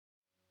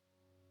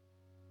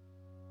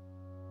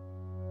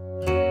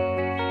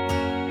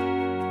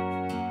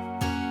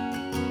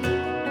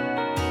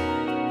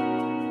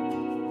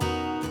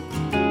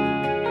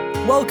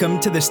Welcome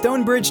to the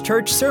Stonebridge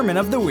Church Sermon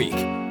of the Week.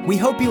 We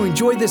hope you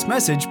enjoy this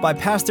message by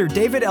Pastor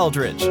David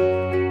Eldridge.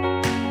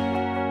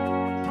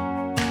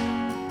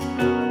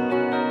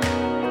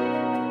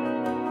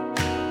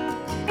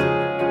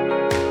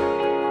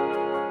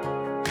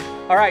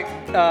 All right,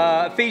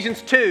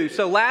 Ephesians 2.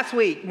 So last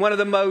week, one of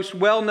the most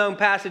well-known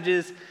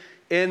passages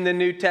in the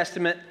New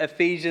Testament,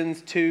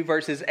 Ephesians 2,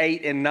 verses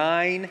 8 and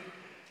 9.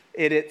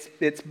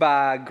 It's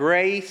by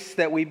grace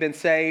that we've been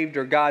saved,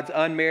 or God's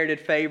unmerited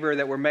favor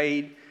that we're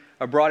made,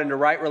 brought into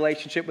right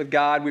relationship with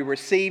God. We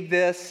receive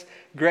this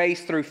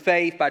grace through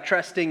faith by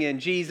trusting in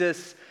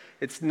Jesus.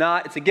 It's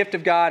a gift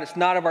of God. It's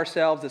not of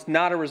ourselves. It's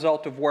not a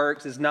result of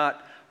works. It's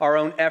not our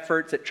own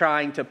efforts at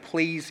trying to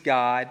please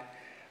God.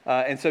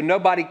 And so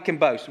nobody can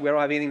boast. We don't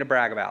have anything to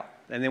brag about.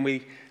 And then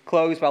we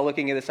close by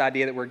looking at this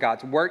idea that we're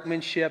God's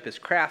workmanship, His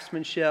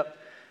craftsmanship,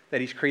 that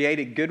He's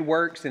created good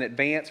works in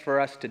advance for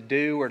us to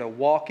do or to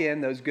walk in.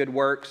 Those good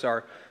works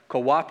are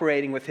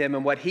cooperating with Him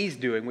in what He's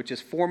doing, which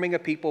is forming a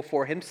people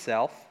for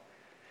Himself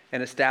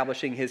and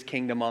establishing His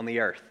kingdom on the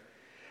earth.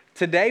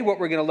 Today, what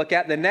we're going to look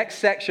at, the next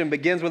section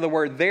begins with the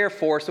word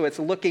therefore, so it's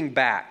looking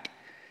back.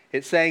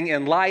 It's saying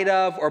in light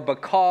of or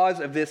because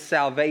of this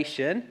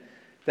salvation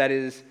that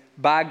is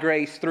by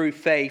grace through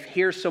faith,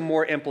 here's some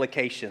more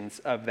implications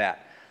of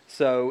that.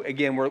 So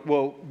again,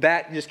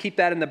 just keep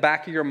that in the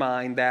back of your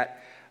mind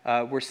that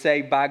we're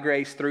saved by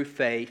grace through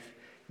faith,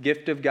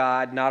 gift of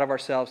God, not of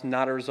ourselves,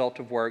 not a result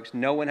of works.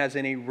 No one has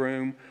any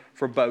room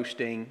for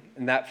boasting,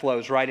 and that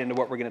flows right into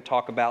what we're going to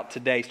talk about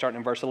today, starting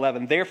in verse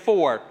 11.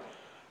 Therefore,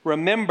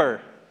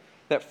 remember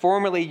that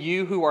formerly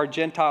you who are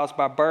Gentiles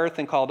by birth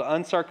and called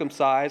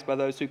uncircumcised by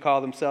those who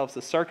call themselves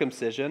the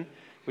circumcision,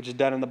 which is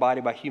done in the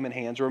body by human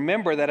hands.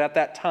 Remember that at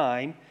that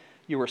time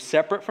you were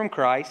separate from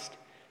Christ,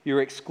 you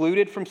were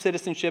excluded from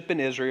citizenship in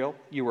Israel,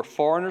 you were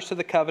foreigners to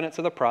the covenants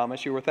of the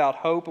promise, you were without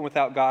hope and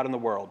without God in the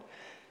world.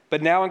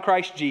 But now in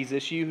Christ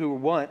Jesus, you who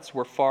once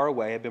were far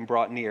away have been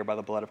brought near by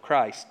the blood of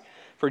Christ.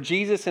 For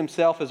Jesus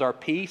Himself is our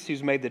peace,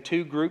 who's made the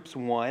two groups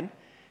one.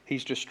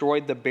 He's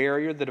destroyed the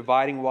barrier, the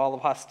dividing wall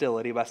of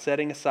hostility, by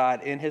setting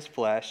aside in His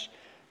flesh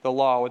the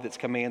law with its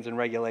commands and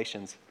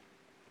regulations.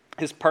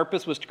 His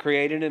purpose was to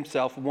create in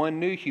Himself one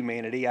new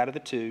humanity out of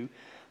the two,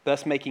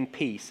 thus making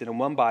peace, and in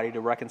one body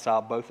to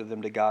reconcile both of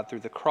them to God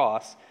through the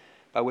cross,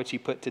 by which He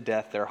put to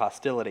death their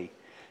hostility.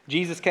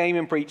 Jesus came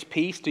and preached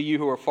peace to you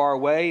who are far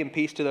away and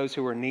peace to those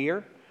who are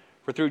near.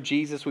 For through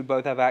Jesus we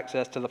both have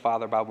access to the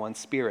Father by one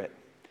Spirit.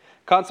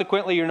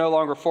 Consequently, you're no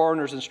longer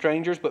foreigners and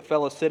strangers, but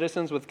fellow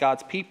citizens with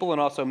God's people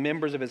and also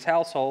members of His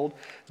household,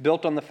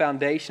 built on the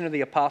foundation of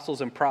the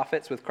apostles and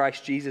prophets, with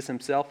Christ Jesus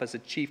Himself as the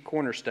chief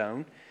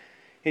cornerstone.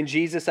 In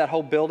Jesus, that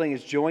whole building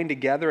is joined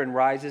together and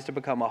rises to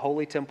become a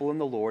holy temple in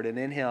the Lord, and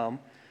in Him,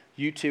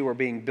 you two are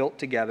being built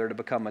together to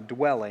become a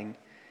dwelling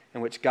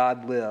in which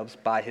God lives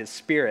by His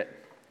Spirit.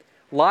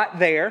 Lot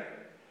there.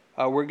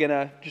 We're going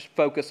to just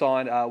focus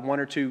on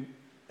one or two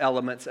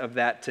elements of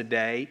that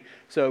today.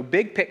 So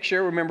big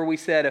picture, remember we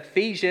said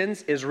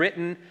Ephesians is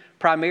written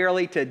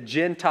primarily to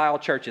Gentile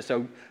churches,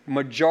 so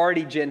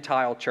majority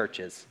Gentile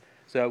churches.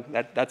 So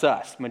that's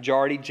us,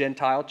 majority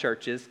Gentile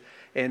churches.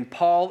 And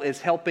Paul is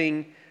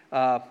helping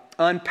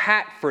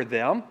unpack for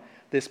them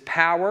this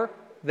power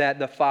that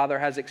the Father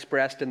has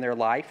expressed in their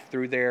life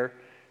through their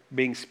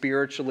being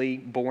spiritually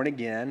born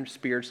again,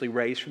 spiritually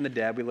raised from the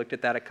dead. We looked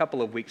at that a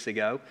couple of weeks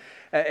ago.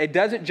 It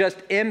doesn't just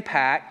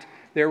impact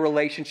their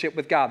relationship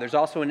with God. There's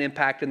also an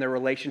impact in their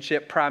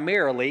relationship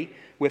primarily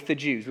with the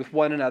Jews, with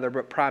one another,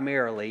 but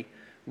primarily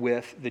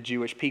with the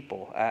Jewish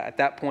people. At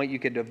that point, you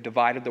could have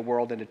divided the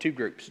world into two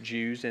groups,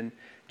 Jews and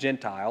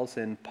Gentiles.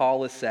 And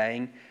Paul is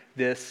saying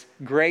this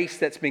grace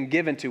that's been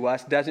given to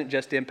us doesn't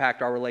just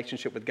impact our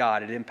relationship with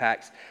God. It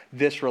impacts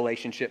this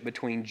relationship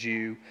between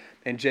Jew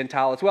and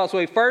Gentile as well. So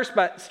he first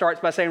starts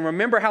by saying,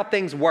 remember how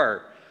things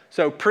were.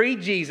 So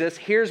pre-Jesus,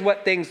 here's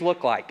what things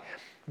look like.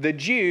 The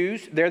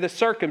Jews, they're the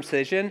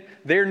circumcision,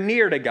 they're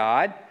near to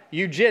God.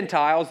 You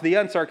Gentiles, the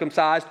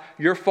uncircumcised,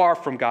 you're far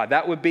from God.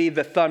 That would be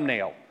the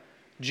thumbnail.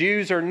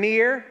 Jews are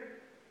near,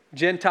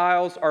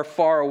 Gentiles are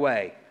far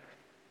away.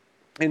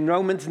 In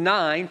Romans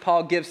 9,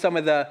 Paul gives some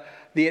of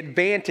the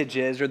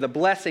advantages or the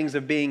blessings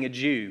of being a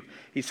Jew.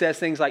 He says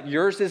things like,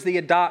 yours is the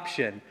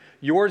adoption.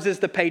 Yours is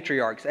the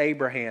patriarchs,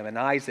 Abraham and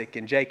Isaac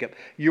and Jacob.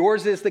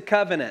 Yours is the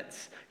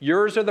covenants.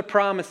 Yours are the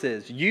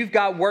promises. You've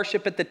got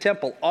worship at the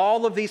temple.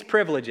 All of these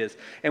privileges.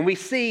 And we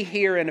see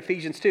here in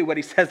Ephesians 2 what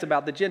he says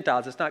about the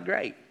Gentiles. It's not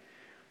great.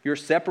 You're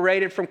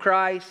separated from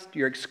Christ.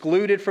 You're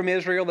excluded from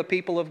Israel, the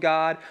people of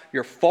God.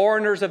 You're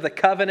foreigners of the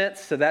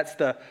covenants. So that's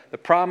the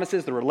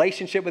promises, the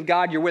relationship with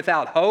God. You're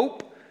without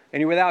hope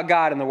and you're without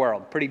God in the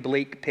world. Pretty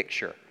bleak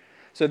picture.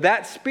 So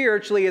that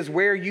spiritually is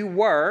where you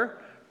were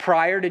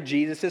prior to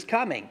Jesus'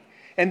 coming.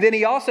 And then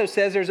he also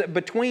says there's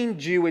between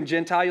Jew and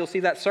Gentile, you'll see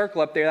that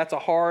circle up there. That's a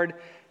hard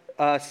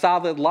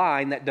solid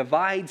line that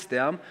divides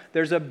them.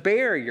 There's a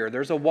barrier.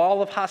 There's a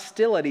wall of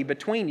hostility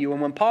between you.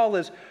 And when Paul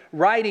is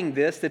writing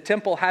this, the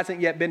temple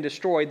hasn't yet been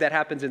destroyed. That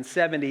happens in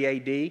 70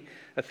 AD.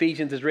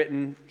 Ephesians is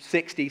written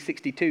 60,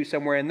 62,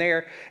 somewhere in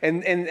there.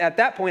 And at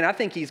that point, I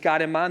think he's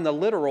got in mind the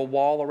literal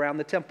wall around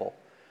the temple.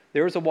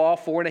 There was a wall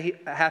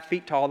 4.5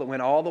 feet tall that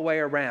went all the way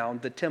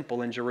around the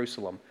temple in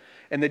Jerusalem.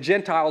 And the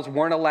Gentiles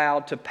weren't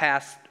allowed to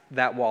pass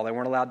that wall. They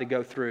weren't allowed to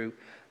go through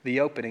the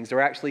openings. There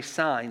were actually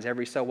signs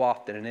every so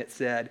often, and it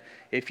said,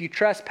 if you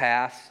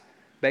trespass,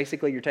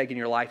 basically you're taking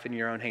your life in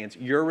your own hands.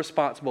 You're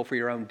responsible for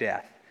your own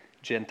death,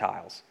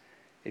 Gentiles,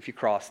 if you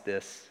cross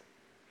this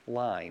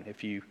line,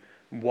 if you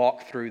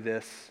walk through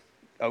this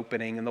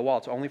opening in the wall.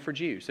 It's only for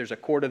Jews. There's a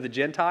court of the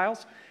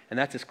Gentiles, and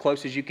that's as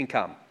close as you can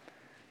come.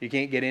 You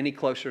can't get any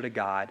closer to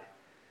God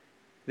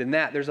than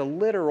that. There's a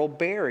literal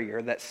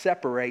barrier that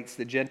separates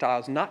the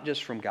Gentiles not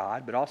just from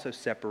God, but also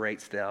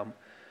separates them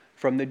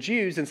from the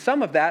Jews. And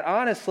some of that,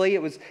 honestly,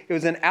 it was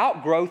an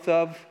outgrowth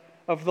of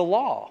the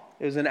law.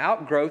 It was an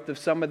outgrowth of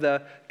some of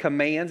the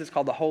commands. It's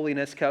called the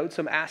Holiness Code,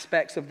 some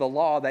aspects of the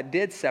law that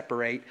did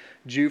separate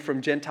Jew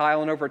from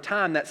Gentile. And over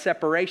time, that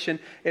separation,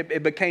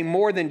 it became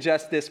more than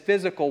just this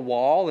physical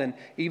wall and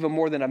even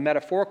more than a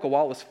metaphorical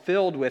wall. It was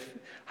filled with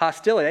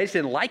hostility. They just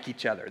didn't like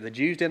each other. The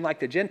Jews didn't like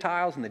the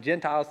Gentiles, and the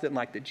Gentiles didn't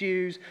like the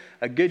Jews.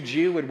 A good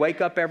Jew would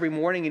wake up every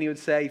morning and he would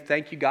say,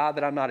 thank you, God,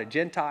 that I'm not a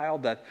Gentile.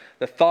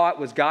 The thought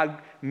was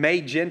God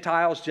made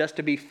Gentiles just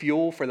to be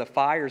fuel for the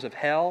fires of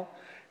hell.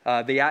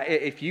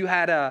 If you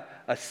had a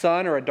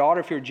son or a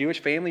daughter, if you're a Jewish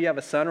family, you have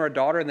a son or a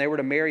daughter and they were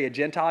to marry a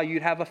Gentile,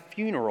 you'd have a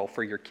funeral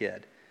for your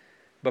kid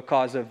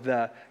because of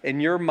in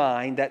your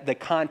mind, that the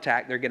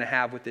contact they're going to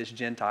have with this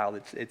Gentile,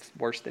 it's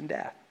worse than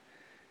death.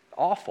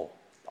 Awful,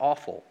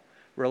 awful.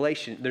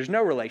 There's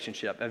no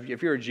relationship.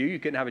 If you're a Jew, you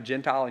couldn't have a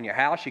Gentile in your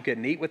house. You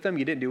couldn't eat with them.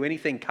 You didn't do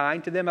anything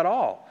kind to them at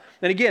all.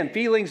 And again,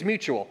 feelings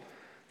mutual.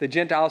 The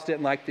Gentiles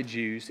didn't like the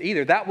Jews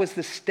either. That was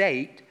the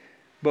state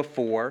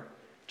before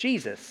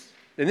Jesus.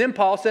 And then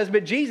Paul says,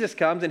 but Jesus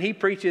comes and he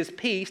preaches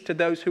peace to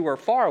those who are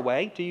far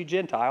away, to you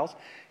Gentiles,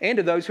 and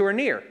to those who are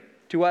near,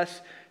 to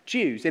us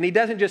Jews. And he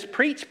doesn't just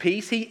preach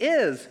peace, he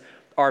is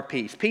our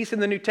peace. Peace in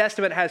the New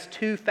Testament has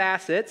two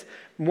facets.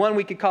 One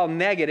we could call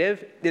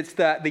negative. It's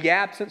the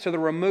absence or the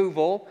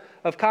removal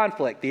of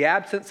conflict. The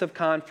absence of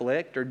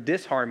conflict or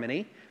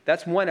disharmony.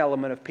 That's one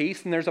element of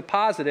peace. And there's a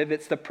positive.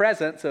 It's the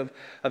presence of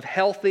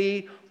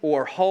healthy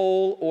or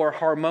whole or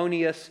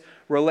harmonious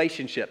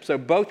relationships. So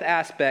both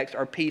aspects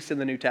are peace in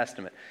the New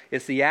Testament.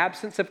 It's the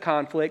absence of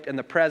conflict and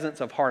the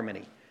presence of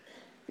harmony.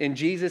 And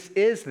Jesus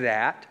is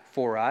that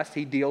for us.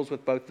 He deals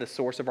with both the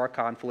source of our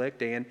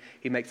conflict and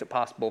he makes it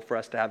possible for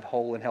us to have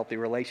whole and healthy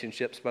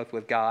relationships both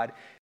with God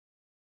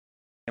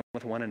and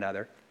with one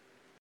another.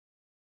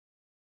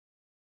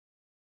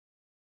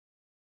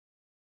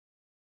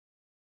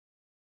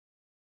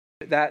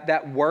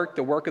 That work,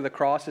 the work of the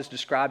cross, is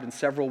described in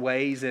several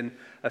ways in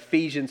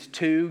Ephesians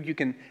 2. You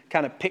can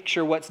kind of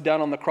picture what's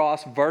done on the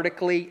cross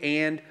vertically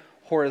and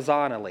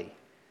horizontally.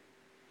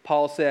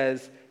 Paul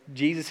says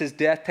Jesus'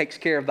 death takes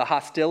care of the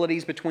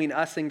hostilities between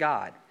us and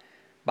God.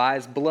 By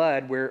his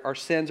blood, where our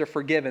sins are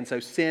forgiven.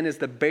 So sin is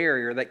the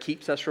barrier that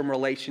keeps us from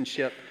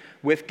relationship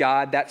with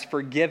God. That's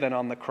forgiven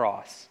on the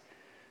cross.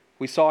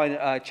 We saw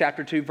in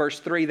chapter 2, verse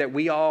 3, that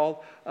we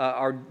all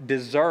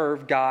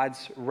deserve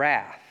God's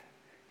wrath.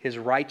 His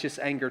righteous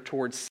anger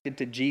towards sin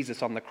to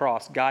Jesus on the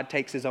cross. God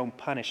takes his own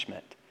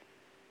punishment.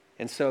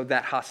 And so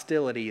that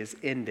hostility is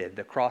ended.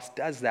 The cross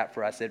does that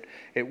for us.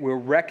 We're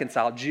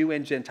reconciled, Jew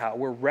and Gentile.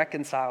 We're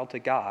reconciled to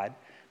God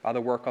by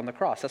the work on the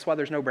cross. That's why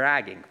there's no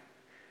bragging.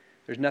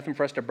 There's nothing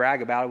for us to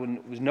brag about.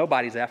 It was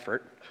nobody's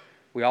effort.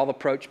 We all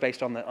approach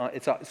based on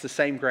it's the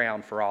same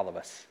ground for all of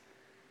us.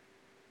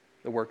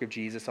 The work of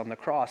Jesus on the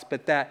cross.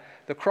 But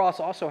the cross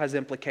also has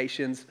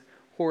implications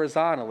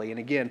horizontally. And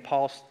again,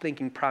 Paul's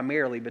thinking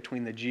primarily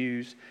between the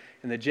Jews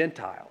and the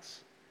Gentiles.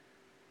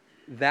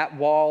 That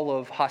wall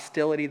of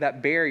hostility,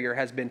 that barrier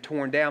has been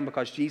torn down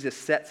because Jesus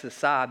sets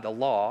aside the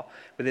law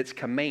with its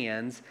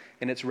commands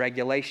and its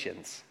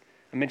regulations.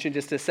 I mentioned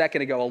just a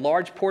second ago, a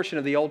large portion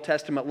of the Old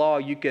Testament law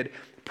you could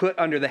put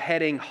under the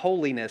heading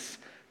Holiness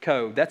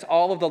Code. That's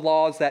all of the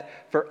laws that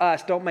for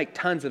us don't make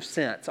tons of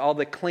sense. All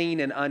the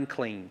clean and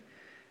unclean.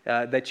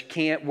 That you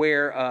can't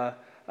wear a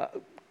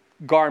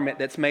garment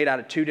that's made out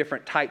of two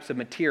different types of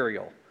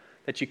material.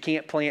 That you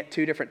can't plant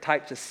two different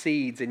types of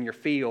seeds in your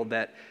field.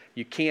 That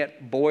you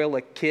can't boil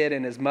a kid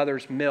in his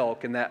mother's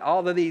milk. And that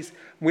all of these,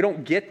 we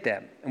don't get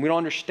them. And we don't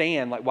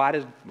understand, like, why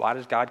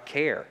does God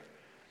care?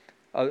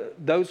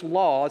 Those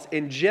laws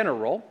in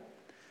general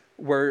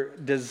were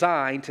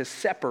designed to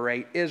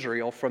separate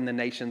Israel from the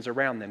nations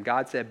around them.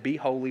 God said, be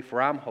holy for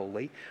I'm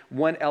holy.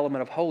 One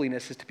element of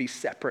holiness is to be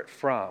separate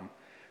from.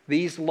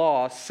 These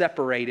laws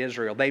separate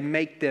Israel. They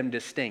make them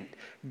distinct.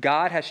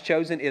 God has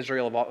chosen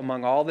Israel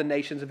among all the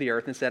nations of the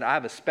earth and said, I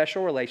have a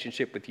special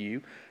relationship with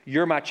you.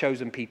 You're my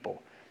chosen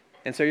people.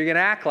 And so you're going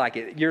to act like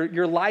it.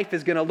 Your life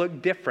is going to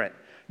look different.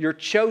 Your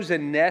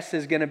chosenness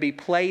is going to be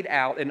played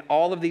out in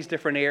all of these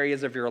different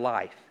areas of your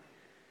life.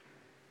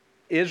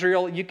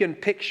 Israel, you can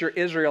picture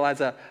Israel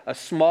as a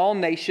small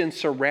nation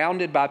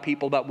surrounded by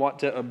people that want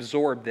to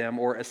absorb them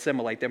or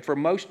assimilate them for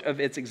most of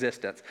its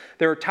existence.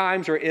 There are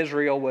times where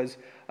Israel was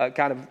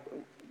kind of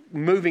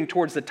moving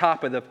towards the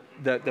top of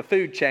the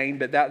food chain,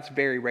 but that's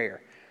very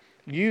rare.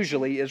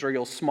 Usually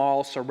Israel's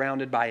small,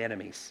 surrounded by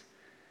enemies.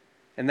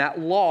 And that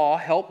law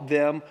helped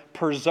them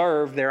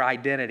preserve their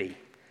identity,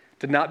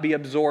 to not be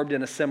absorbed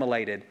and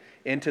assimilated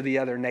into the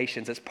other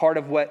nations.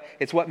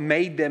 It's what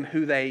made them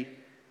who they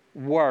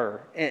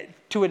were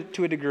to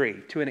a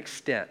degree, to an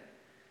extent.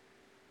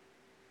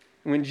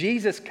 When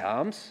Jesus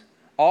comes,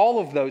 all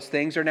of those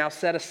things are now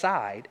set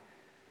aside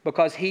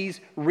because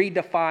he's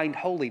redefined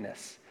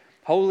holiness.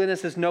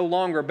 Holiness is no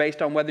longer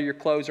based on whether your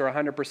clothes are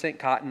 100%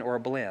 cotton or a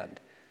blend.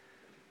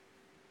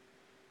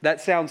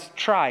 That sounds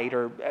trite,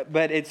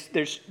 but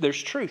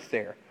there's truth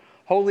there.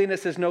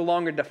 Holiness is no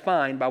longer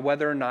defined by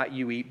whether or not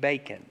you eat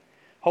bacon.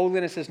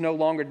 Holiness is no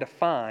longer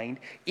defined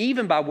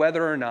even by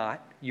whether or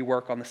not you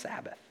work on the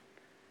Sabbath,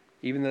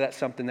 even though that's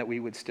something that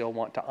we would still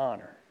want to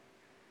honor.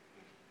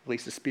 At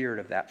least the spirit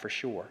of that for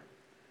sure.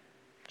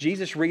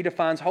 Jesus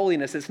redefines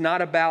holiness. It's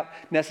not about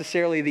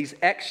necessarily these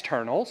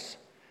externals.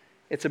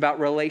 It's about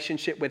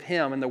relationship with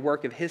him and the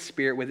work of his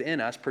Spirit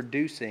within us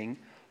producing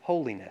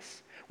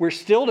holiness. We're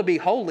still to be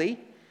holy.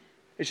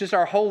 It's just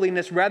our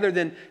holiness, rather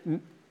than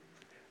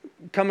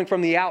coming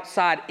from the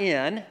outside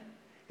in,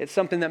 it's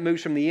something that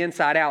moves from the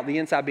inside out, the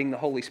inside being the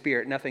Holy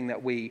Spirit, nothing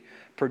that we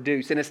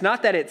produce. And it's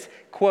not that it's,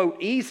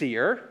 quote,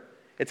 easier.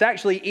 It's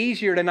actually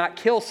easier to not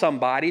kill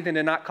somebody than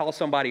to not call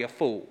somebody a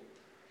fool.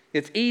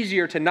 It's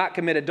easier to not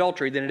commit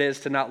adultery than it is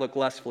to not look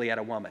lustfully at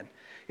a woman.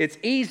 It's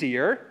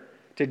easier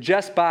to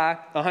just buy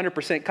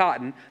 100%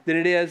 cotton than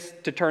it is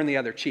to turn the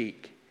other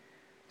cheek.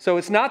 So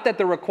it's not that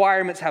the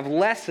requirements have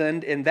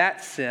lessened in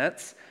that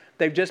sense.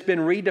 They've just been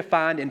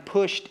redefined and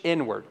pushed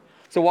inward.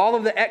 So all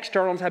of the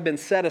externals have been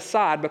set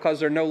aside because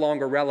they're no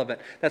longer relevant.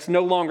 That's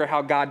no longer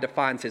how God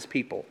defines his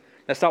people.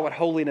 That's not what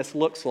holiness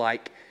looks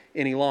like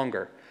any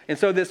longer. And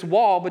so this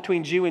wall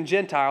between Jew and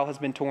Gentile has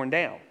been torn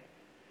down.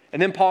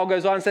 And then Paul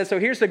goes on and says, so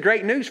here's the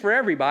great news for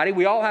everybody.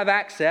 We all have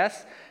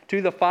access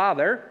to the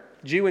Father,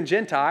 Jew and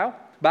Gentile,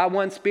 by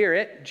one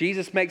Spirit.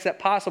 Jesus makes it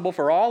possible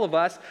for all of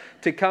us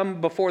to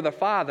come before the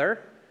Father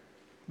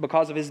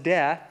because of his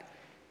death.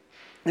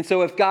 And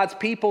so if God's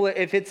people,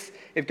 if it's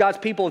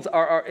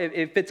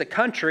a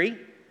country,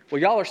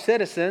 well, y'all are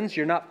citizens.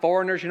 You're not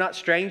foreigners. You're not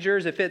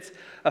strangers. If it's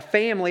a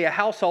family, a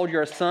household,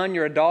 you're a son,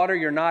 you're a daughter.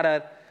 You're not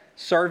a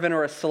servant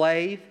or a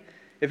slave.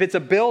 If it's a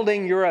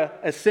building, you're an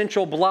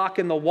essential block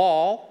in the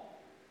wall.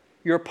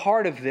 You're a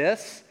part of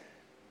this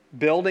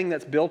building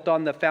that's built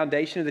on the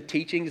foundation of the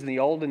teachings in the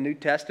Old and New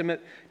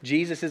Testament.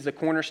 Jesus is the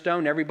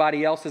cornerstone.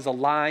 Everybody else is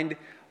aligned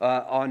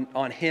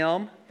on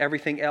him.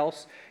 Everything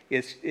else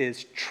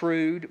is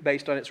trued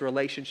based on its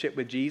relationship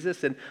with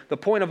Jesus. And the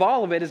point of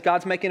all of it is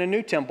God's making a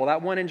new temple.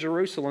 That one in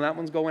Jerusalem, that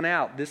one's going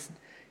out.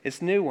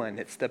 It's new one.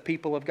 It's the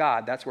people of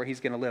God. That's where he's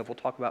going to live. We'll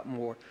talk about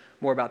more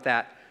about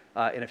that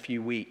in a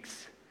few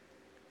weeks.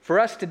 For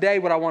us today,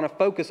 what I want to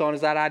focus on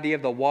is that idea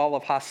of the wall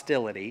of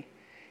hostility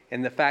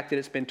and the fact that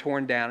it's been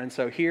torn down. And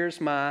so here's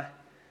my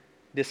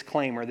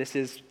disclaimer.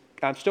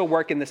 I'm still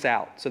working this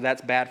out, so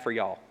that's bad for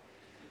y'all.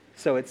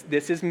 So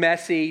this is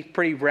messy,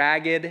 pretty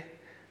ragged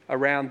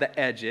around the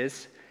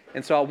edges.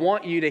 And so I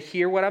want you to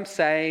hear what I'm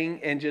saying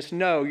and just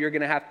know you're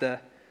going to have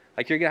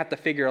to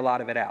figure a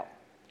lot of it out.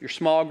 Your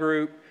small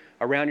group,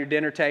 around your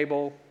dinner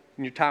table,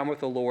 in your time with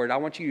the Lord.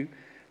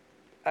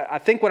 I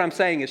think what I'm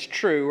saying is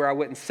true, or I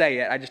wouldn't say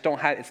it. I just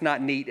it's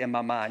not neat in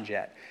my mind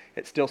yet.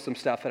 It's still some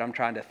stuff that I'm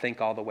trying to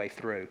think all the way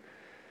through.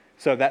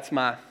 So that's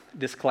my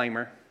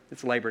disclaimer.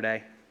 It's Labor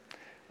Day.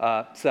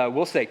 So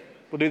we'll see.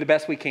 We'll do the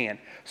best we can.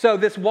 So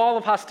this wall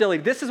of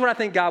hostility, this is what I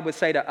think God would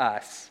say to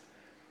us.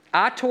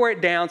 I tore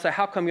it down, so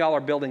how come y'all are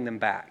building them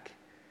back?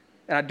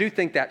 And I do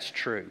think that's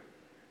true.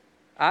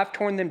 I've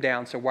torn them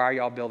down, so why are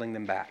y'all building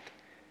them back?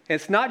 And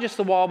it's not just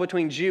the wall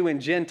between Jew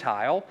and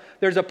Gentile.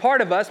 There's a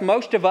part of us,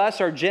 most of us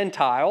are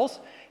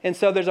Gentiles, and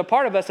so there's a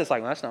part of us that's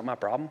like, well, that's not my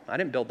problem. I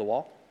didn't build the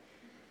wall.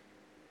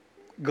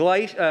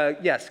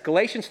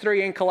 Galatians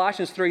 3 and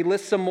Colossians 3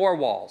 list some more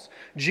walls.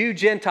 Jew,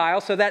 Gentile,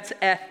 so that's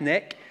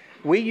ethnic.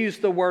 We use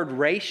the word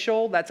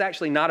racial. That's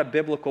actually not a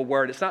biblical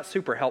word. It's not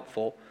super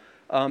helpful.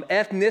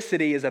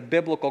 Ethnicity is a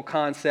biblical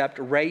concept.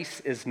 Race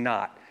is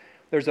not.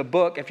 There's a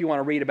book, if you want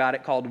to read about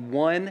it, called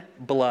One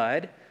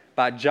Blood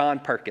by John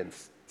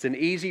Perkins. It's an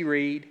easy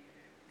read.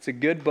 It's a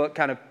good book,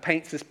 kind of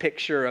paints this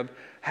picture of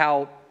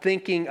how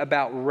thinking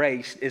about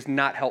race is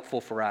not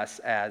helpful for us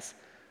as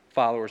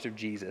followers of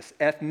Jesus.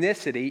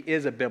 Ethnicity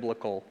is a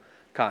biblical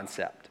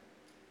concept.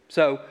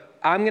 So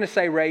I'm going to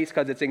say race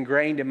because it's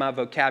ingrained in my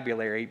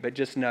vocabulary, but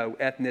just know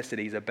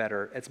ethnicity is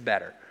it's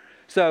better.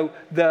 So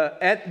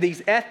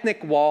these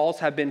ethnic walls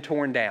have been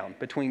torn down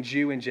between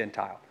Jew and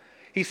Gentile.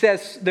 He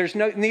says there's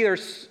neither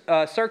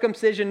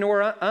circumcision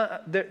nor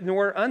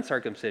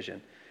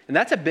uncircumcision. And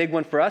that's a big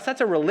one for us.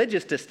 That's a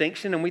religious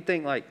distinction. And we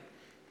think like,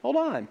 hold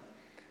on.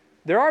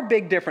 There are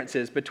big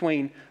differences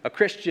between a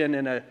Christian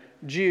and a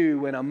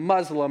Jew and a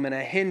Muslim and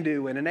a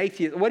Hindu and an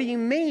atheist. What do you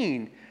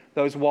mean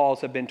those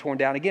walls have been torn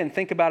down. Again,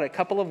 think about it a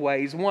couple of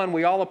ways. One,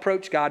 we all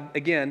approach God,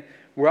 again,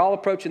 we're all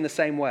approaching the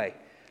same way.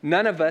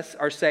 None of us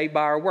are saved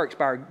by our works,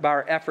 by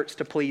our efforts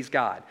to please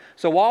God.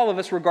 So all of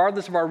us,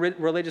 regardless of our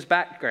religious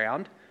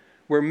background,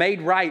 we're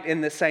made right in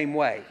the same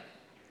way.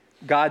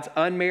 God's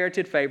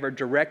unmerited favor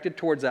directed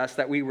towards us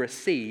that we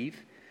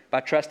receive by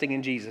trusting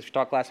in Jesus. We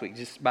talked last week,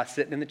 just by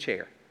sitting in the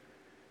chair.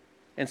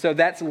 And so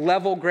that's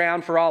level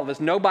ground for all of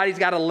us. Nobody's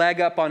got a leg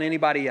up on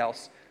anybody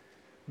else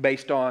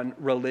based on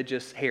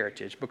religious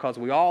heritage, because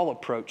we all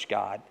approach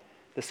God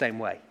the same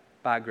way,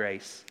 by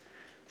grace,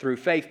 through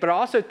faith. But I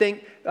also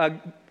think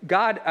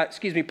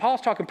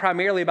Paul's talking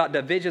primarily about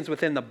divisions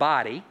within the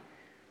body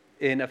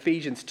in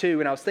Ephesians 2.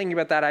 And I was thinking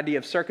about that idea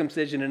of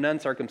circumcision and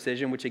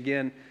uncircumcision, which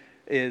again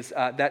is,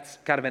 that's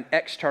kind of an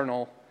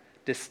external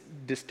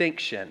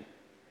distinction.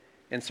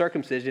 And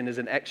circumcision is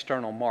an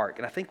external mark.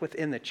 And I think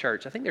within the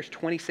church, I think there's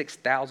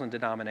 26,000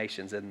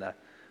 denominations in the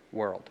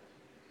world.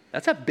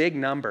 That's a big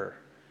number.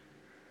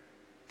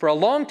 For a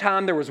long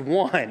time, there was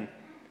one.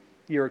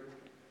 It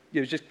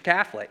was just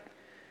Catholic.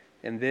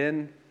 And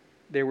then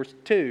there was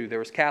two. There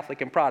was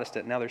Catholic and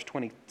Protestant. Now there's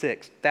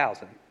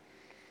 26,000.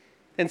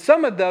 And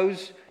some of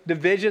those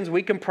divisions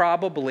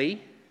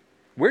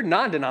we're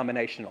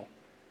non-denominational.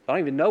 I don't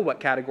even know what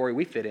category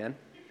we fit in.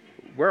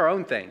 We're our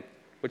own thing,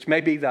 which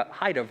may be the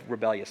height of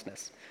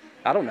rebelliousness.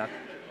 I don't know.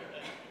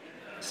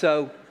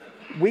 So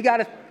we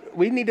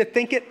need to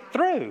think it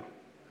through.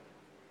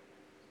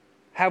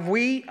 Have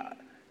we,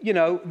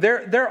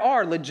 there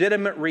are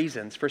legitimate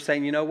reasons for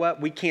saying, you know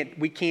what, we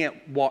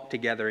can't walk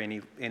together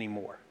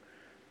anymore.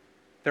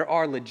 There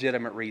are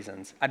legitimate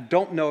reasons. I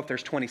don't know if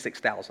there's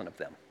 26,000 of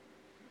them.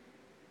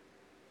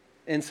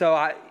 And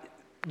so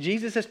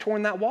Jesus has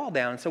torn that wall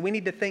down. So we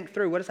need to think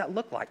through, what does that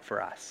look like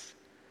for us?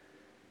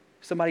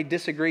 If somebody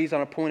disagrees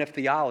on a point of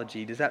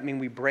theology, does that mean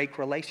we break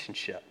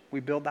relationship? We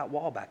build that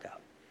wall back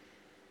up.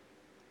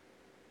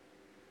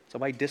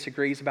 Somebody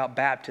disagrees about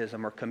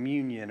baptism or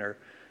communion or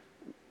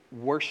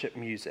worship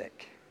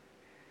music.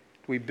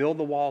 Do we build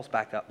the walls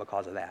back up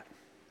because of that?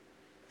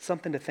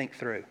 Something to think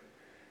through.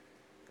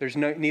 There's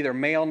neither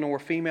male nor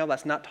female.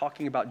 That's not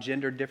talking about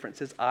gender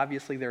differences.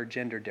 Obviously, there are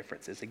gender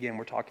differences. Again,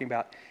 we're talking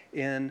about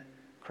in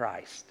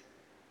Christ.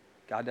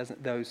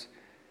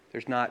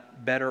 There's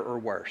not better or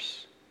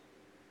worse.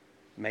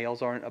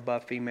 Males aren't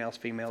above females.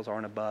 Females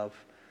aren't above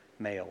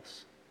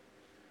males.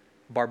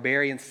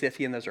 Barbarian,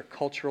 Scythian, those are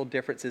cultural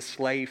differences.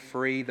 Slave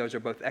free, those are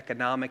both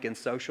economic and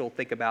social.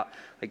 Think about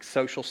like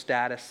social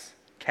status,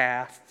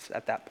 castes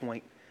at that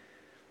point.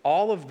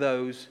 All of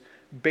those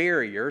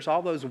barriers,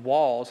 all those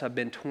walls have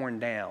been torn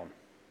down.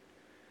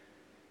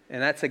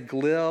 And that's a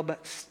glib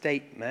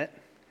statement.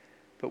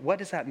 But what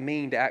does that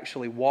mean to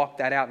actually walk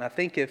that out? And I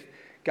think if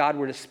God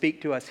were to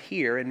speak to us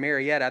here in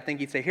Marietta, I think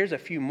he'd say, here's a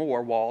few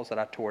more walls that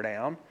I tore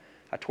down.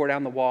 I tore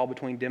down the wall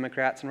between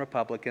Democrats and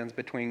Republicans,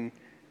 between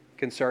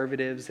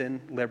conservatives and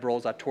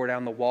liberals. I tore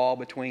down the wall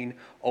between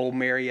old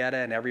Marietta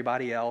and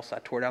everybody else. I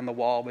tore down the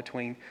wall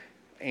between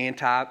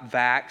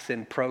anti-vax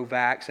and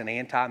pro-vax and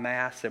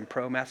anti-mask and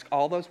pro-mask.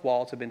 All those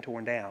walls have been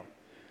torn down.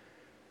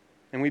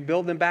 And we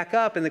build them back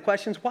up. And the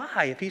question is,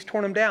 why? If he's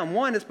torn them down,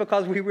 one, it's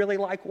because we really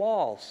like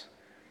walls.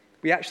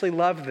 We actually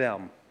love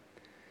them.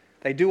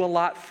 They do a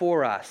lot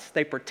for us.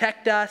 They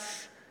protect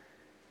us.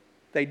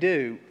 They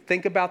do.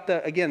 Think about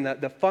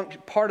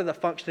part of the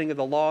functioning of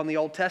the law in the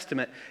Old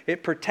Testament.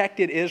 It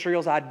protected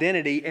Israel's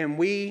identity, and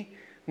we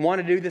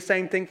want to do the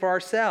same thing for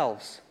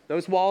ourselves.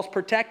 Those walls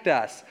protect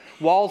us.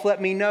 Walls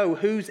let me know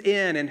who's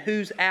in and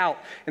who's out,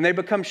 and they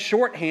become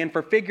shorthand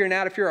for figuring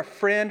out if you're a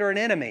friend or an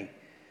enemy.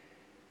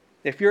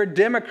 If you're a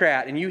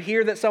Democrat and you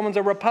hear that someone's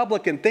a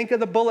Republican, think of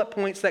the bullet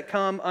points that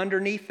come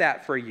underneath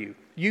that for you.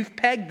 You've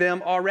pegged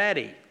them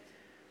already.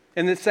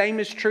 And the same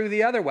is true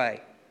the other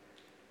way.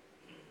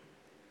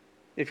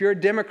 If you're a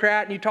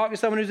Democrat and you talk to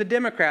someone who's a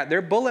Democrat, there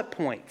are bullet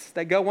points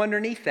that go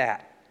underneath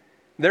that.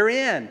 They're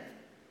in.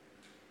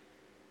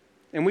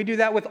 And we do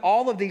that with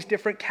all of these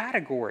different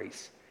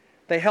categories.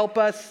 They help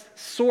us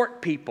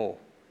sort people.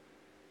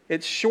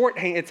 It's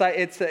shorthand.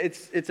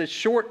 It's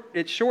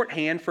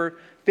shorthand for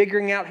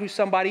figuring out who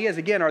somebody is.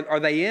 Again, are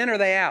they in or are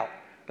they out?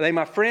 Are they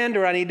my friend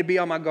or I need to be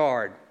on my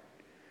guard?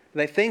 Do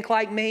they think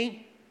like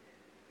me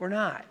or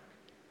not?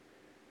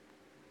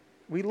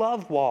 We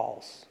love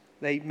walls.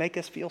 They make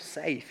us feel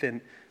safe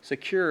and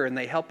secure, and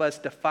they help us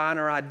define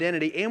our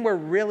identity, and we're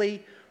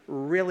really,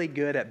 really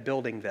good at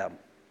building them.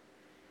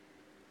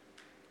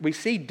 We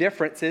see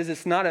differences.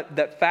 It's not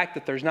the fact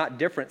that there's not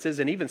differences,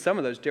 and even some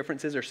of those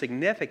differences are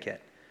significant.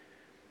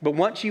 But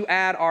once you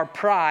add our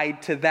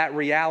pride to that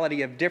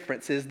reality of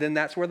differences, then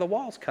that's where the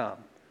walls come.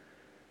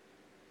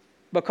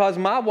 Because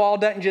my wall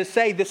doesn't just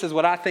say, this is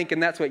what I think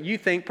and that's what you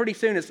think. Pretty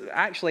soon it's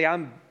actually,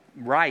 I'm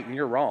right and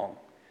you're wrong.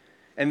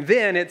 And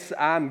then it's,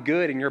 I'm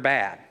good and you're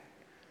bad.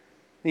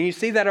 And you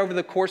see that over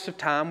the course of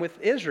time with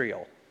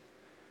Israel.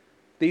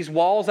 These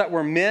walls that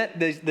were meant,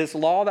 this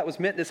law that was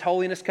meant, this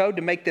holiness code,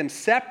 to make them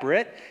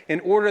separate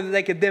in order that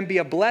they could then be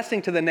a blessing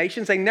to the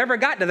nations, they never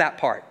got to that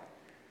part.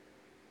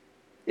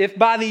 If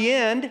by the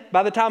end,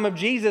 by the time of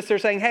Jesus, they're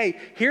saying, hey,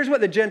 here's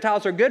what the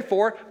Gentiles are good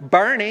for,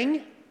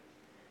 burning,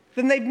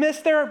 then they've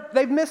missed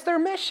their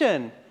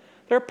mission,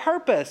 their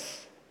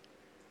purpose.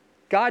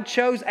 God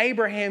chose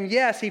Abraham,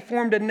 yes. He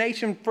formed a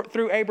nation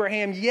through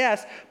Abraham,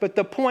 yes. But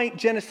the point,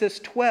 Genesis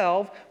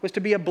 12, was to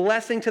be a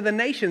blessing to the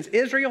nations.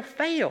 Israel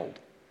failed.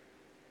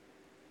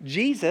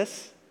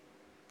 Jesus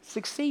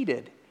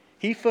succeeded.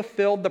 He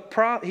fulfilled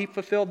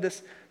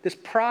this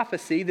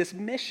prophecy, this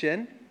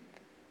mission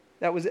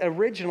that was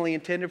originally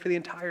intended for the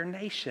entire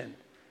nation.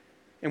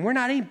 And we're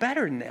not any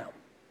better than them.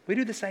 We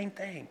do the same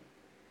thing.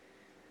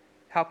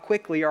 How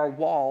quickly our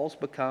walls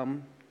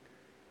become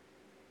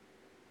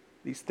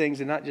these things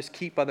that not just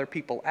keep other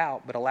people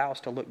out, but allow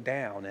us to look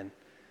down and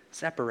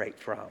separate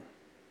from.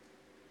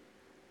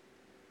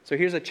 So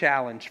here's a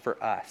challenge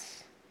for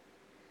us.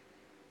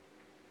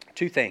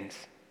 Two things.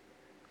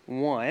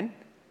 One,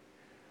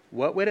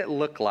 what would it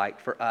look like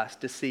for us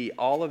to see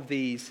all of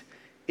these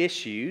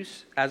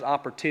issues as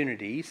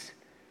opportunities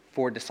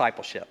for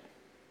discipleship?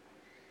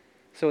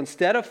 So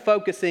instead of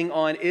focusing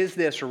on is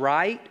this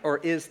right or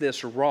is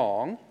this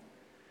wrong,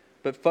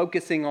 but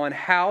focusing on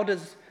how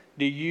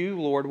do you,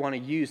 Lord, want to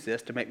use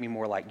this to make me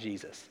more like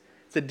Jesus?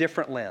 It's a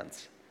different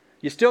lens.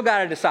 You still got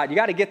to decide. You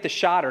got to get the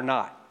shot or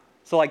not.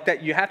 So like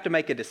that, you have to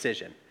make a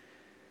decision.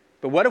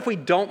 But what if we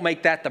don't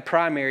make that the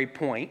primary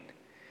point?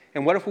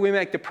 And what if we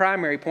make the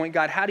primary point,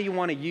 God, how do you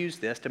want to use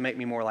this to make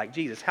me more like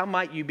Jesus? How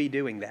might you be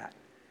doing that?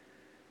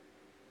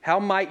 How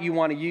might you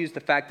want to use the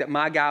fact that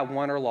my guy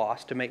won or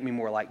lost to make me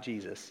more like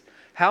Jesus?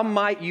 How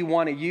might you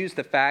want to use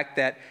the fact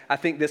that I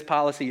think this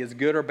policy is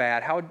good or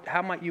bad?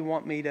 How might you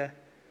want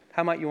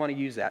to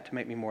use that to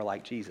make me more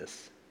like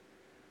Jesus?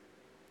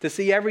 To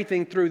see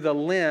everything through the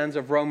lens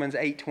of Romans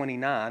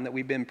 8:29, that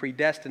we've been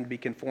predestined to be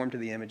conformed to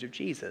the image of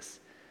Jesus.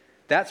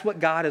 That's what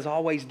God is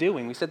always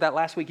doing. We said that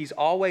last week. He's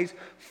always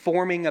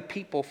forming a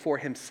people for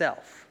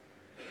himself.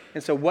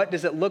 And so what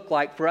does it look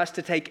like for us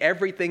to take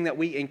everything that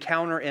we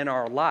encounter in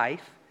our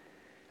life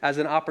as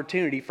an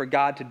opportunity for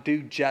God to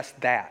do just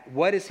that?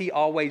 What is he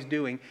always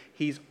doing?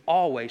 He's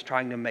always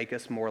trying to make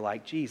us more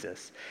like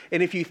Jesus.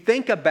 And if you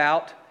think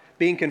about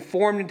being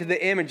conformed into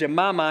the image, in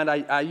my mind,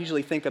 I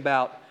usually think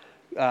about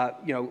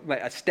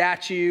a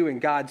statue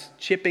and God's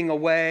chipping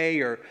away,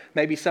 or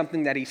maybe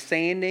something that he's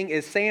sanding.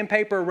 Is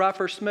sandpaper rough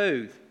or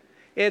smooth?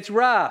 It's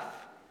rough.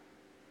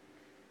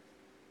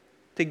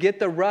 To get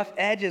the rough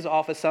edges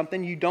off of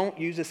something, you don't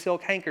use a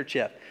silk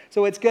handkerchief.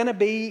 So it's going to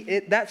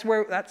be, that's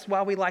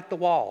why we like the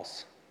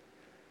walls.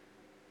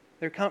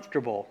 They're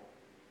comfortable.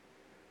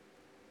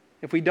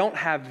 If we don't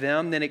have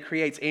them, then it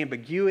creates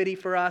ambiguity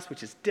for us,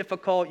 which is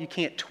difficult. You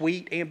can't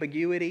tweet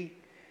ambiguity.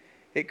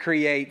 It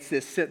creates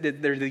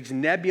there's these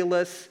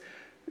nebulous,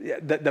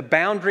 the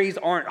boundaries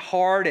aren't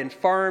hard and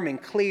firm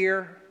and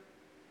clear.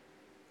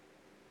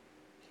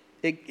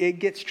 It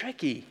gets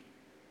tricky.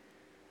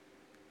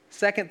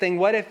 Second thing,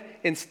 what if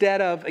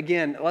instead of,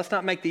 again, let's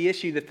not make the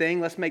issue the thing,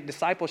 let's make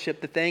discipleship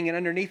the thing. And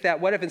underneath that,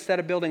 what if instead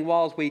of building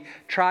walls, we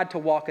tried to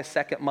walk a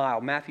second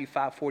mile? Matthew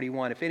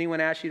 5:41. If anyone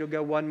asks you to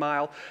go 1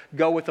 mile,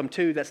 go with them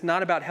 2. That's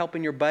not about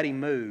helping your buddy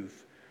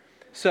move.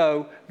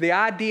 So the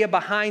idea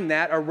behind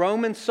that, a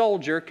Roman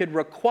soldier could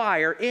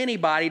require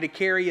anybody to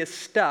carry his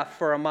stuff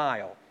for a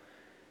mile.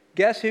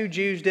 Guess who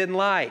Jews didn't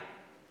like?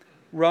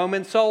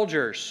 Roman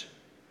soldiers.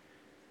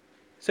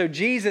 So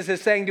Jesus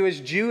is saying to his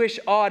Jewish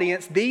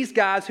audience, these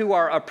guys who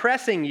are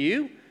oppressing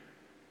you,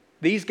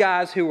 these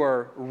guys who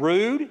are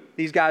rude,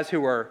 these guys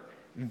who are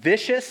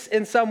vicious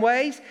in some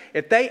ways,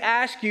 if they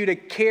ask you to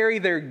carry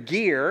their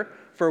gear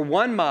for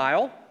 1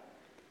 mile,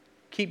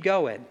 keep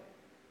going.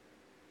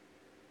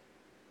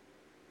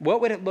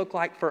 What would it look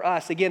like for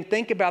us? Again,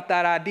 think about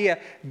that idea.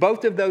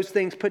 Both of those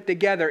things put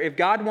together. If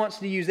God wants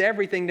to use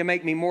everything to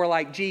make me more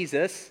like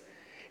Jesus,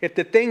 if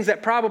the things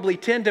that probably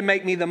tend to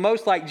make me the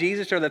most like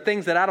Jesus are the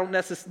things that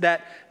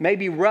that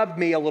maybe rub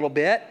me a little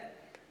bit,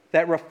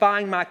 that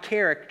refine my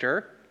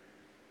character,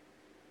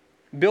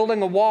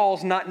 building a wall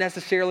is not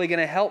necessarily going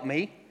to help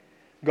me.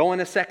 Going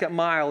a second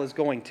mile is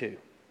going to.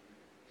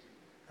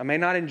 I may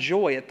not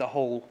enjoy it the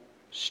whole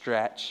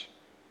stretch,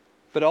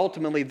 but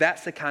ultimately,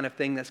 that's the kind of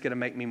thing that's going to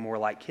make me more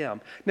like him.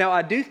 Now,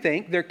 I do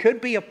think there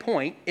could be a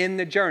point in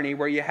the journey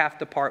where you have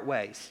to part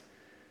ways.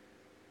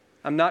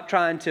 I'm not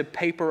trying to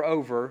paper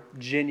over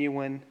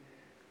genuine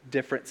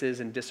differences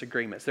and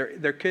disagreements.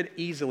 There could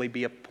easily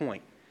be a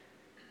point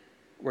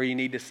where you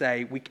need to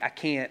say, we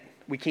can't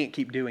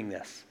keep doing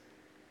this.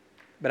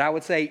 But I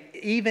would say,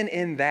 even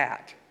in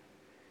that,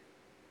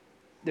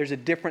 there's a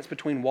difference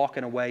between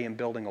walking away and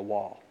building a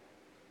wall.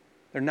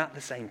 They're not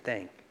the same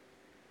thing.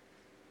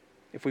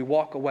 If we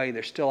walk away,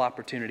 there's still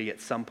opportunity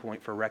at some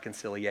point for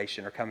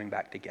reconciliation or coming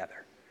back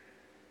together.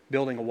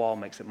 Building a wall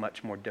makes it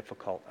much more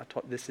difficult.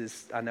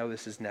 I know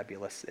this is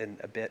nebulous and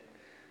a bit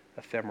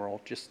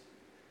ephemeral. Just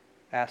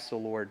ask the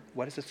Lord,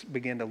 what does this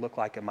begin to look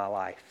like in my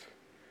life?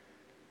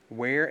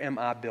 Where am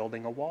I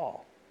building a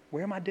wall?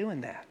 Where am I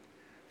doing that?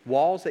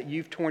 Walls that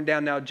you've torn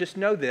down. Now, just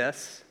know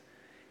this.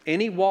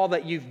 Any wall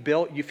that you've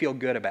built, you feel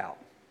good about,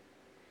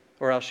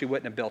 or else you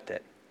wouldn't have built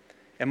it.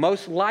 And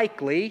most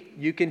likely,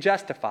 you can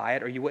justify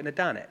it or you wouldn't have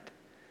done it.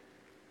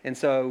 And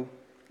so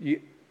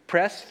you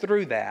press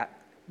through that.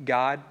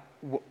 God,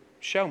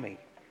 show me.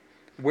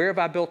 Where have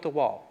I built a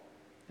wall?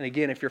 And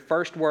again, if your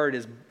first word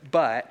is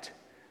but,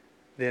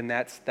 then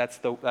that's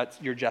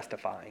you're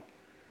justifying.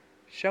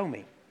 Show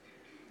me.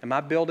 Am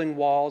I building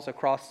walls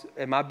across?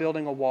 Am I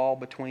building a wall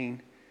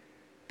between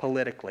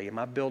politically? Am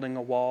I building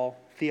a wall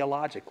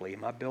theologically?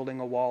 Am I building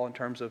a wall in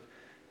terms of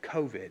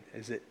COVID?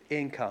 Is it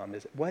income?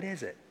 What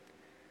is it?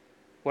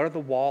 What are the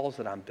walls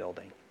that I'm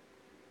building?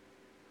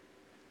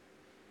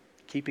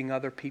 Keeping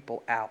other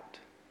people out.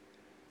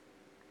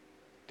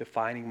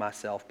 Defining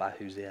myself by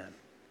who's in.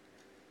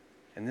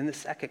 And then the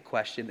second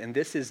question, and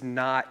this is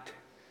not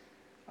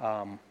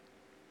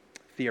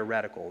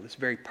theoretical, this is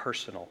very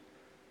personal.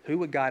 Who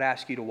would God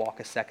ask you to walk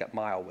a second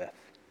mile with?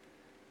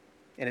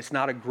 And it's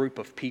not a group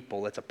of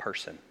people, it's a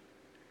person.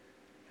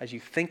 As you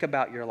think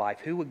about your life,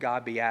 who would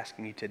God be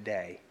asking you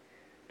today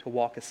to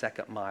walk a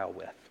second mile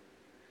with?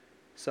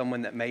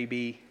 Someone that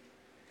maybe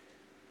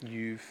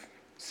you've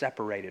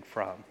separated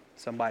from.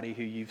 Somebody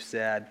who you've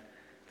said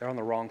they're on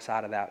the wrong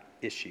side of that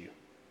issue.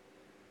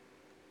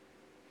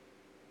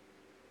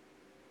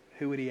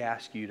 Who would he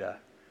ask you to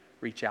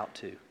reach out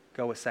to?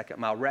 Go a second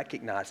mile,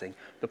 recognizing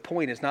the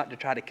point is not to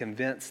try to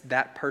convince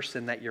that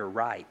person that you're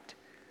right.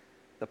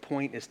 The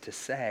point is to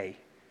say,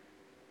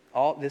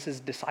 this is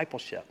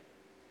discipleship.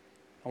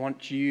 I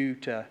want you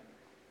to,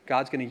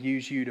 God's going to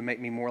use you to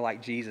make me more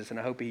like Jesus, and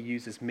I hope he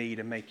uses me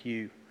to make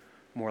you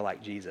more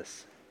like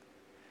Jesus.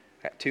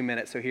 I got 2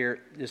 minutes, so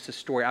here, just a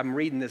story. I'm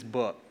reading this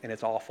book, and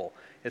it's awful.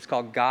 It's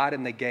called God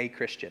and the Gay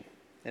Christian.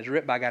 It's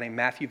written by a guy named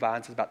Matthew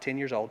Vines. He's about 10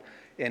 years old,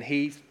 and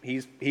he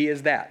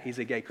is that. He's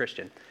a gay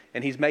Christian.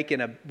 And he's making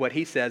what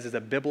he says is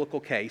a biblical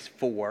case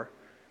for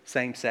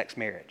same-sex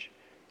marriage.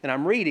 And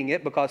I'm reading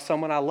it because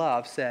someone I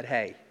love said,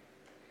 hey,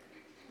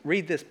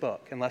 read this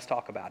book and let's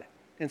talk about it.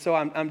 And so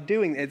I'm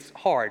doing, it's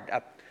hard.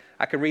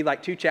 I can read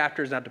like 2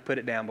 chapters and I have to put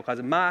it down because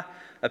in my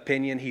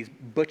opinion, he's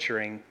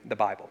butchering the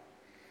Bible.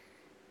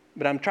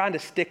 But I'm trying to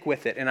stick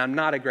with it, and I'm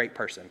not a great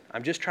person.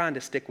 I'm just trying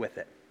to stick with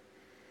it.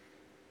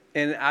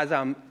 And as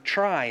I'm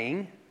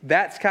trying,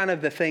 that's kind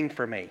of the thing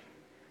for me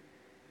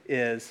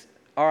is,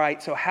 all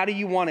right, so how do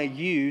you want to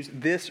use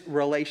this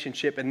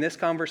relationship and this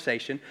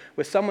conversation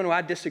with someone who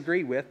I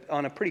disagree with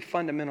on a pretty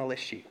fundamental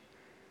issue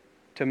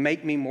to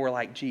make me more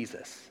like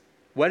Jesus?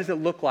 What does it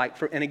look like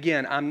for, and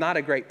again, I'm not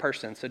a great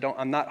person, so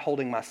I'm not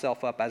holding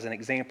myself up as an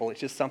example. It's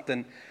just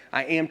something,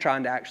 I am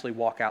trying to actually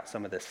walk out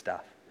some of this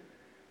stuff.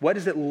 What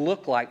does it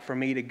look like for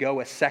me to go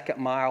a second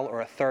mile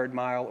or a third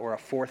mile or a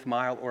fourth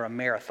mile or a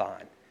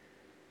marathon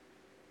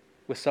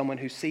with someone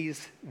who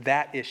sees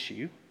that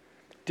issue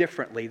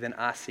differently than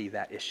I see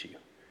that issue?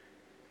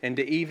 And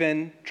to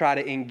even try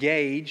to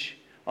engage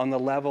on the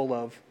level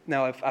of,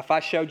 now if I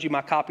showed you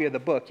my copy of the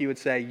book, you would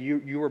say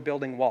you were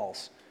building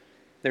walls.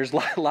 There's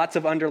lots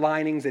of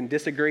underlinings and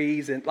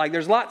disagrees, and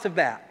there's lots of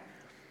that.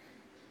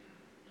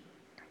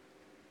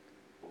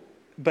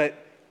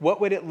 But what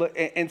would it look,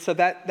 and so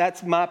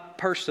that's my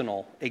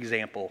personal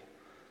example.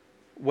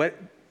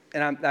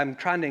 I'm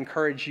trying to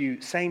encourage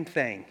you, same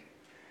thing.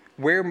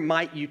 Where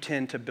might you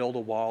tend to build a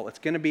wall? It's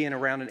going to be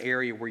around an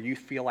area where you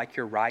feel like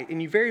you're right,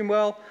 and you very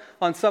well,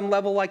 on some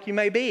level, like you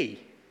may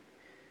be.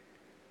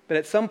 But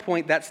at some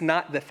point, that's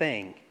not the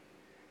thing.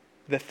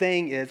 The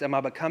thing is, am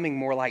I becoming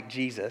more like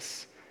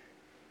Jesus?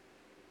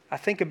 I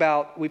think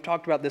about, we've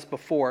talked about this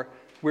before,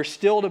 we're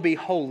still to be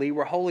holy.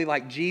 We're holy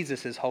like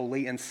Jesus is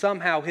holy, and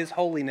somehow his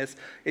holiness,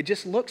 it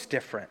just looks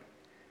different.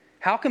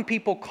 How can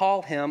people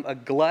call him a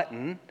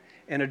glutton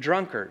and a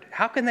drunkard?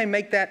 How can they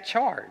make that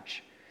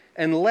charge?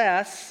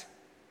 Unless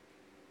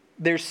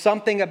there's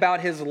something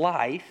about his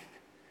life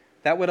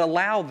that would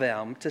allow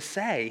them to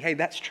say, hey,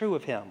 that's true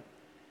of him.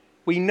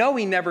 We know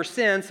he never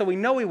sinned, so we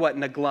know he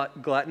wasn't a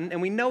glutton,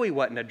 and we know he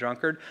wasn't a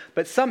drunkard,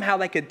 but somehow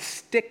they could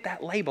stick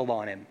that label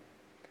on him.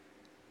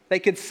 They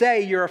could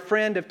say you're a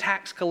friend of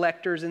tax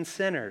collectors and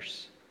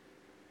sinners.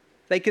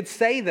 They could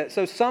say that.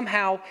 So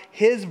somehow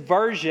his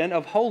version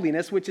of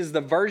holiness, which is the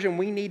version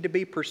we need to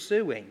be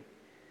pursuing,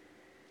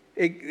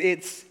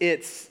 it's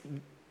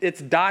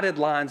dotted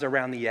lines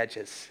around the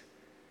edges,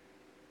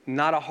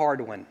 not a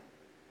hard one.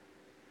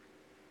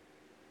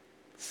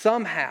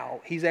 Somehow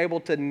he's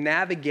able to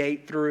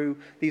navigate through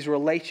these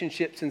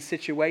relationships and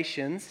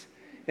situations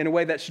in a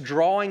way that's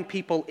drawing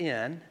people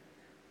in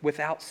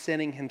without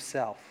sinning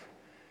himself.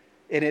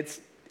 And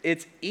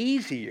it's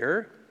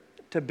easier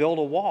to build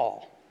a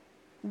wall.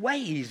 Way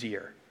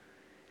easier.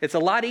 It's a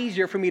lot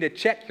easier for me to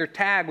check your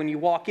tag when you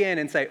walk in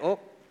and say, oh,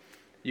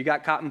 you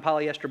got cotton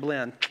polyester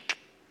blend.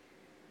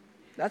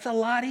 That's a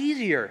lot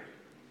easier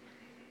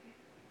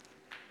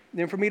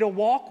than for me to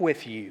walk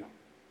with you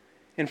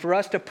and for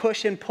us to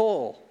push and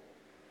pull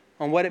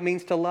on what it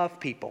means to love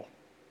people,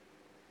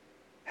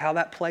 how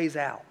that plays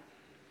out.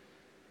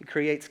 It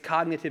creates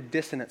cognitive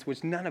dissonance,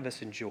 which none of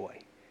us enjoy.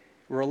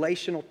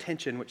 Relational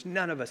tension, which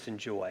none of us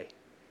enjoy.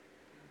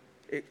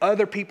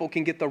 Other people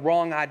can get the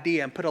wrong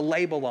idea and put a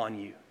label on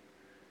you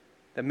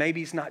that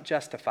maybe is not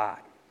justified.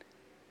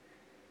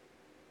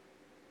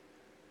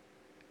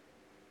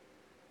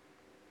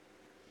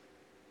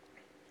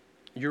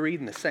 You're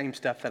reading the same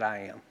stuff that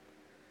I am.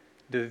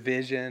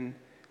 Division,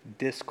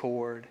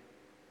 discord.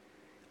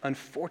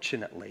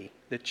 Unfortunately,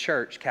 the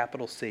church,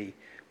 capital C,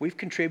 we've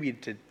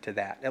contributed to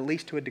that, at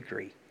least to a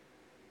degree.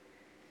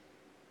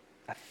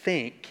 I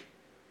think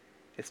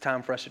it's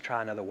time for us to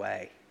try another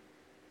way.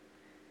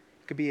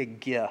 It could be a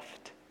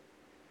gift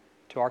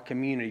to our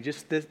community,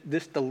 just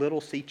the Little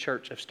C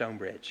Church of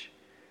Stonebridge.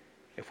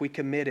 If we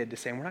committed to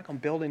saying, we're not going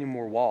to build any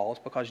more walls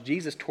because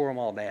Jesus tore them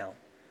all down.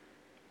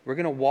 We're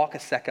going to walk a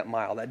second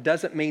mile. That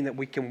doesn't mean that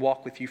we can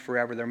walk with you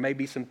forever. There may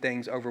be some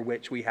things over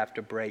which we have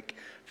to break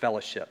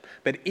fellowship.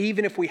 But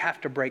even if we have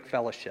to break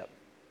fellowship,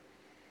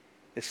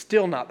 I'm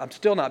still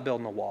not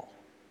building a wall.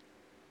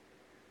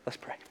 Let's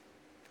pray.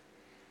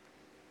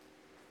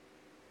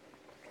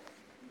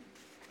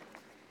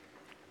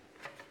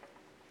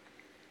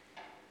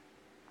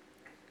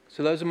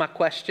 So those are my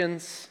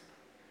questions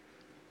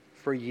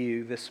for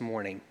you this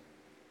morning.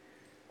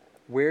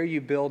 Where are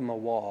you building a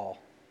wall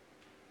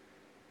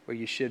where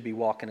you should be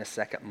walking a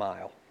second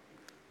mile?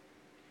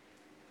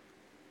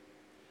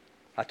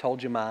 I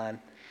told you mine.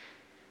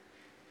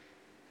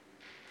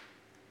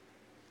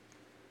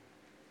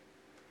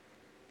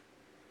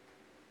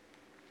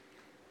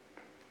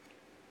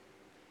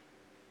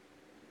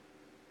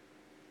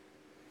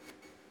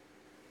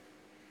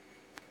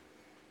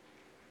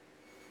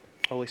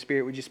 Holy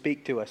Spirit, would you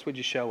speak to us? Would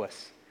you show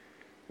us?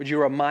 Would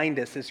you remind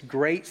us this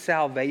great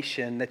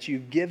salvation that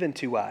you've given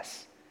to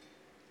us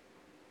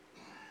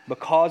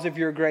because of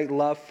your great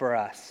love for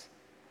us?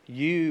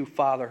 You,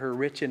 Father, who are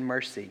rich in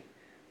mercy,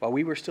 while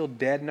we were still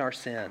dead in our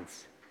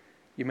sins,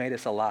 you made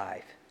us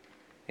alive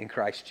in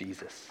Christ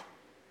Jesus.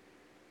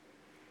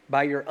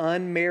 By your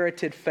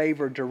unmerited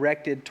favor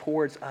directed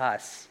towards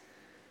us,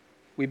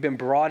 we've been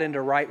brought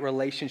into right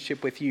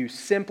relationship with you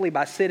simply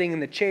by sitting in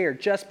the chair,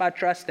 just by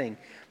trusting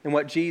in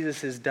what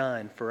Jesus has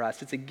done for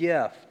us. It's a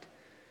gift.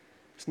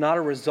 It's not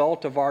a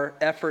result of our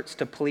efforts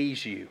to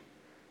please you.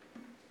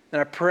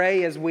 And I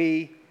pray as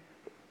we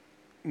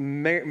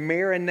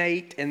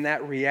marinate in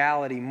that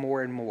reality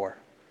more and more,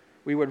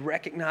 we would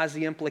recognize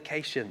the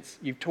implications.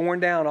 You've torn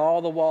down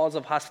all the walls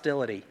of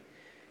hostility.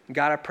 And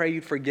God, I pray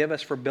you'd forgive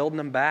us for building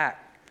them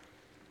back.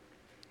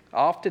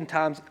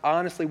 Oftentimes,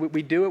 honestly,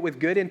 we do it with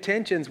good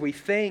intentions. We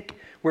think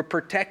we're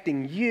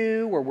protecting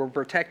you, or we're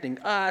protecting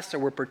us, or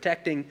we're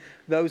protecting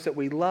those that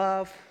we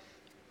love.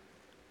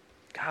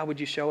 God, would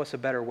you show us a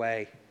better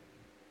way?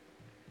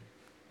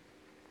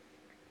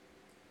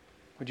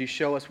 Would you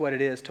show us what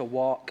it is to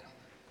walk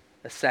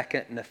a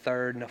second and a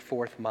third and a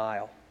fourth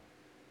mile?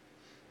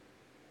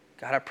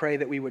 God, I pray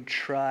that we would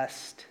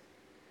trust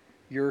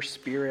your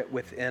Spirit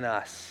within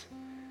us.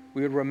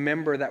 We would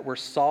remember that we're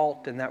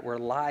salt and that we're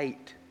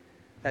light,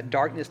 that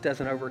darkness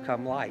doesn't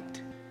overcome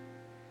light.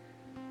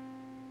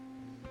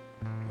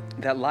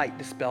 That light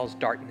dispels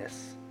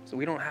darkness, so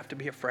we don't have to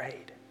be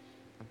afraid.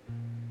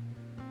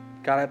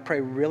 God, I pray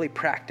really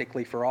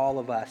practically for all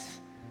of us,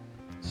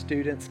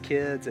 students,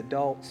 kids,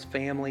 adults,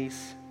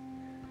 families.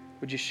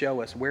 Would you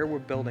show us where we're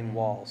building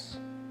walls?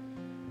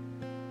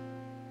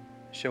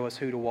 Show us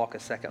who to walk a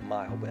second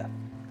mile with.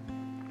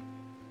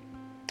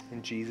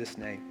 In Jesus'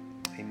 name,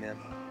 amen.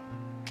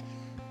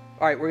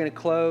 All right, we're going to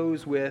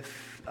close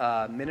with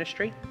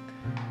ministry.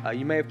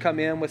 You may have come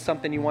in with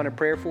something you want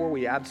prayer for.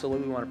 We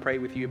absolutely want to pray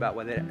with you about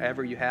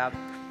whatever you have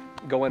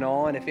going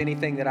on. If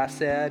anything that I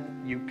said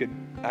you could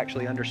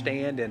actually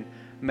understand and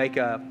make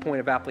a point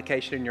of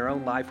application in your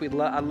own life,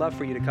 I'd love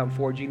for you to come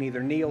forward. You can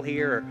either kneel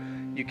here or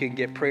you can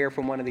get prayer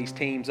from one of these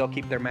teams. They'll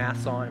keep their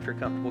masks on if you're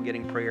comfortable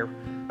getting prayer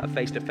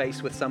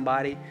face-to-face with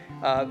somebody.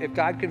 If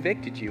God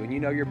convicted you and you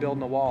know you're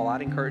building a wall,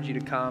 I'd encourage you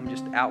to come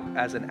just out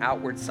as an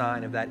outward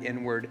sign of that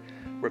inward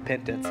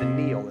repentance and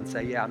kneel and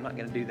say, yeah, I'm not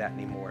going to do that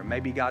anymore. And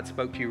maybe God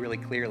spoke to you really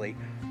clearly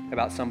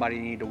about somebody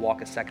you need to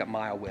walk a second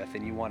mile with,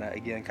 and you want to,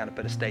 again, kind of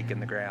put a stake in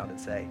the ground and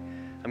say,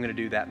 I'm going to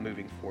do that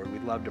moving forward.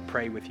 We'd love to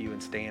pray with you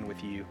and stand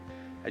with you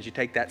as you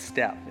take that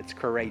step. It's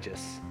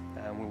courageous,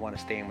 and we want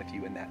to stand with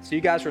you in that. So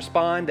you guys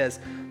respond as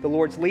the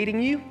Lord's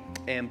leading you,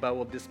 and Bo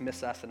will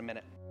dismiss us in a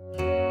minute.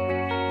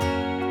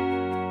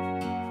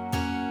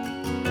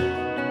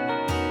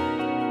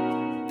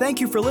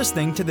 Thank you for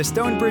listening to the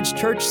Stonebridge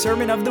Church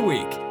Sermon of the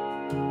Week.